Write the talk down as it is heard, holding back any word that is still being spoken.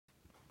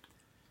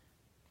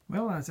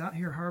Well, I was out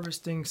here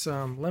harvesting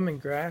some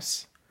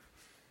lemongrass,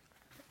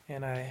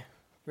 and I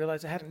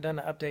realized I hadn't done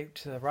an update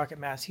to the Rocket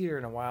Mass heater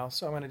in a while,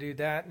 so I'm going to do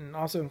that and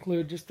also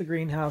include just the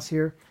greenhouse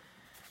here.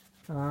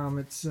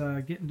 It's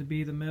getting to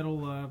be the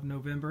middle of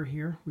November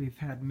here. We've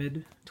had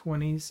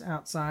mid-20s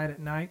outside at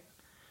night,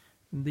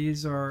 and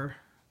these are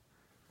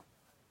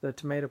the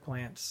tomato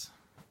plants,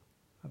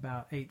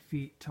 about 8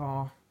 feet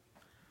tall,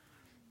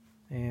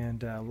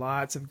 and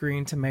lots of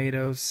green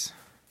tomatoes.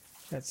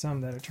 Got some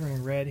that are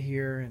turning red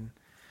here, and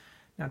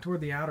now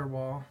toward the outer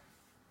wall,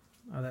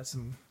 that's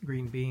some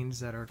green beans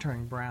that are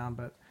turning brown,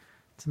 but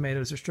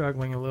tomatoes are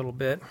struggling a little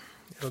bit.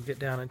 It'll get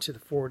down into the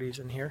 40s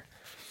in here.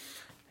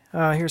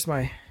 Here's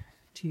my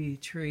tea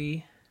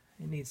tree.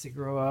 It needs to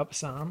grow up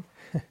some.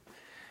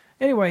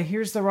 Anyway,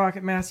 here's the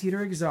Rocket Mass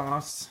heater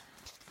exhaust.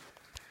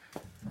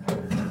 I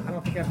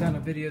don't think I've done a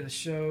video to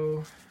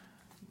show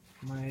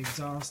my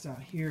exhaust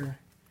out here.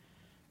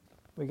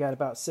 We got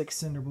about 6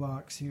 cinder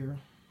blocks here.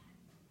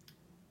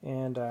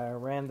 And I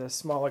ran the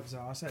small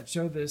exhaust. I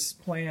showed this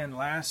plan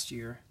last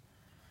year,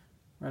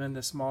 running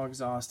the small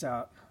exhaust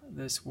out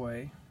this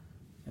way,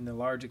 and the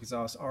large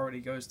exhaust already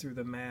goes through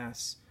the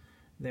mass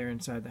there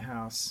inside the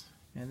house.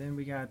 And then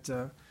we got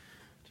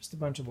just a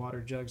bunch of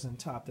water jugs on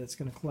top that's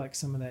going to collect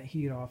some of that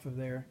heat off of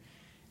there.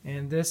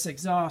 And this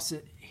exhaust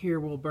here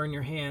will burn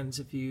your hands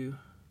if you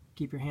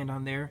keep your hand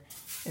on there.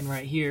 And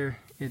right here,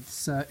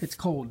 it's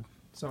cold,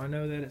 so I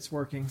know that it's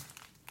working.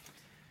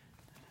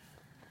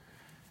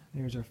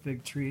 There's our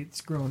fig tree.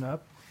 It's grown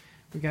up.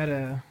 We got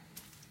a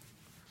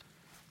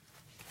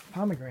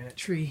pomegranate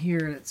tree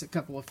here that's a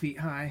couple of feet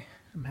high.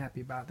 I'm happy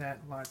about that.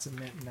 Lots of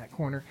mint in that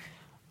corner.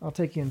 I'll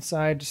take you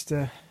inside just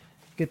to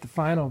get the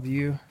final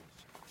view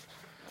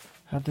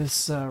of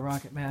this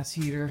Rocket Mass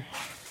heater.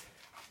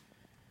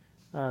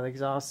 The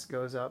exhaust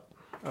goes up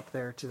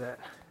there to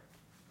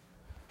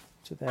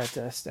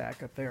that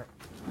stack up there.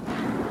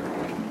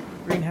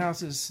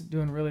 Greenhouse is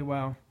doing really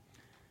well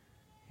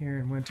here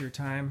in winter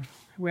time.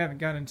 We haven't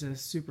got into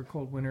super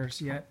cold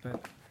winters yet,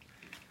 but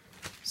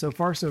so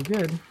far so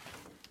good.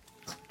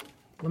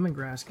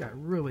 Lemongrass got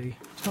really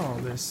tall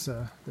this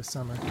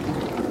summer.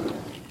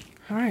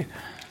 All right,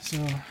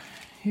 so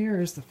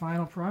here is the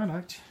final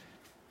product.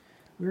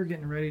 We're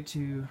getting ready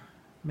to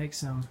make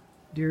some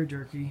deer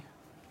jerky.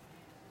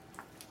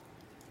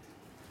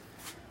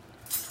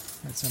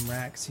 Got some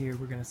racks here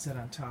we're going to set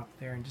on top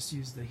there and just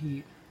use the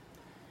heat.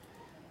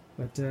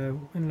 But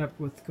ended up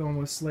with going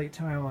with slate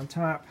tile on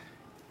top.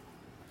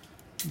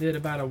 Did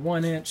about a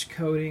 1-inch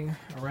coating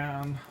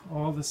around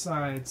all the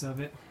sides of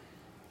it.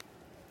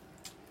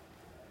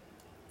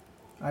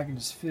 I can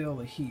just feel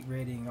the heat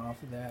radiating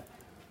off of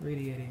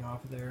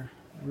there.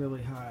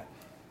 Really hot.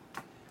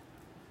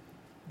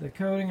 The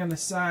coating on the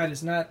side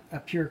is not a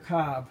pure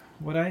cob.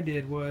 What I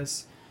did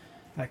was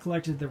I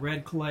collected the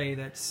red clay,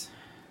 that's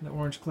the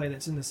orange clay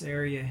that's in this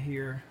area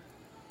here,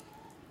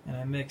 and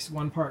I mixed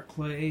 1 part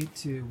clay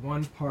to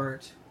 1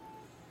 part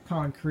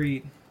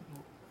concrete,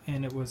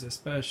 and it was a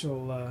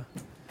special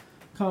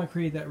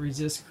concrete that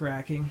resists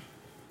cracking.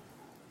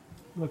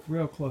 Look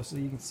real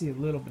closely, you can see a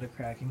little bit of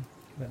cracking,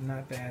 but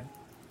not bad.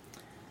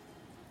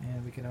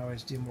 And we can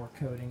always do more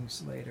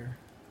coatings later.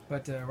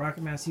 But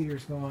Rocket Mass heater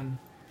is going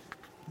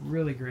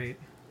really great.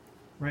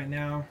 Right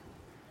now,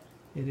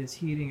 it is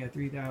heating a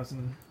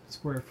 3,000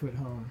 square foot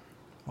home,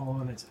 all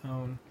on its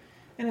own.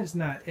 And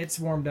it's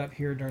warmed up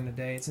here during the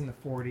day. It's in the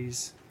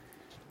 40s,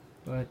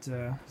 but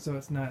so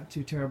it's not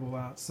too terrible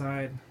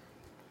outside.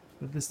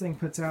 But this thing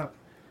puts out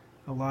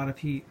a lot of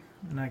heat,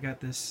 and I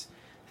got this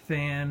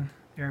fan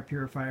air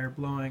purifier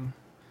blowing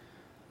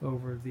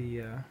over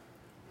the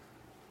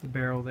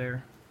barrel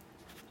there,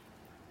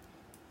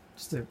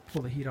 just to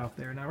pull the heat off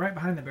there. Now right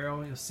behind the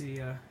barrel you'll see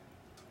a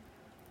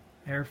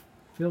air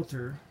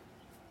filter,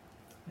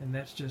 and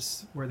that's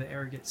just where the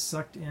air gets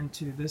sucked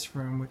into this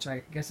room, which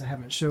I guess I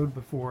haven't showed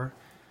before.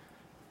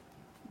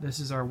 This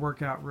is our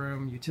workout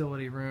room,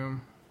 utility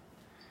room.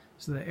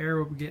 So the air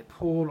will get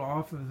pulled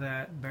off of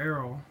that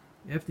barrel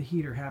if the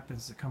heater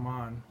happens to come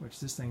on, which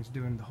this thing's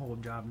doing the whole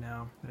job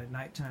now. But at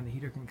nighttime the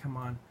heater can come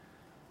on,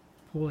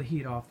 pull the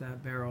heat off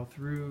that barrel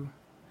through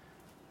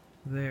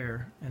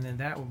there, and then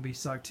that will be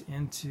sucked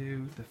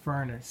into the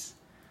furnace,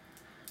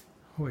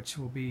 which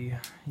will be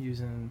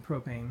using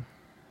propane.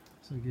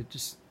 So we get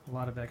just a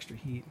lot of extra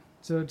heat.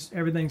 So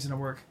everything's going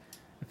to work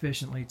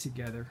efficiently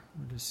together.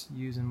 We're just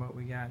using what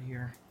we got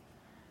here.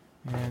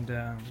 And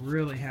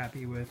really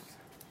happy with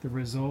the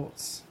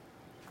results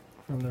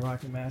from the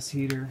Rocket Mass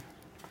heater.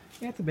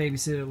 You have to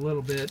babysit it a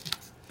little bit.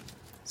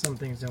 Some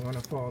things don't want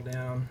to fall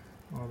down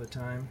all the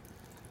time.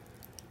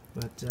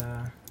 But,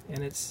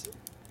 and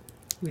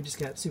we just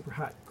got super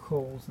hot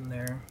coals in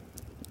there.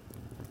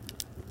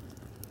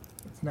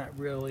 It's not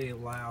really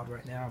loud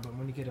right now, but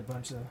when you get a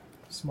bunch of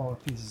smaller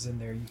pieces in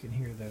there, you can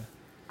hear the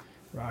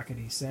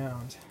rockety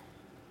sound.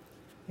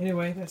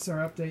 Anyway, that's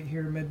our update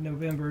here,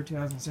 mid-November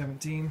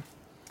 2017.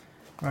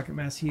 Rocket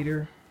Mass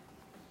heater,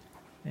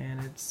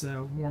 and it's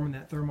warming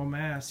that thermal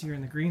mass here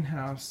in the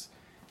greenhouse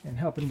and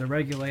helping to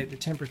regulate the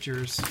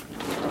temperatures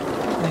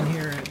in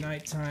here at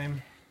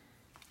nighttime.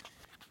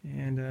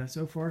 And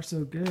so far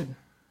so good.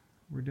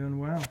 We're doing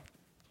well.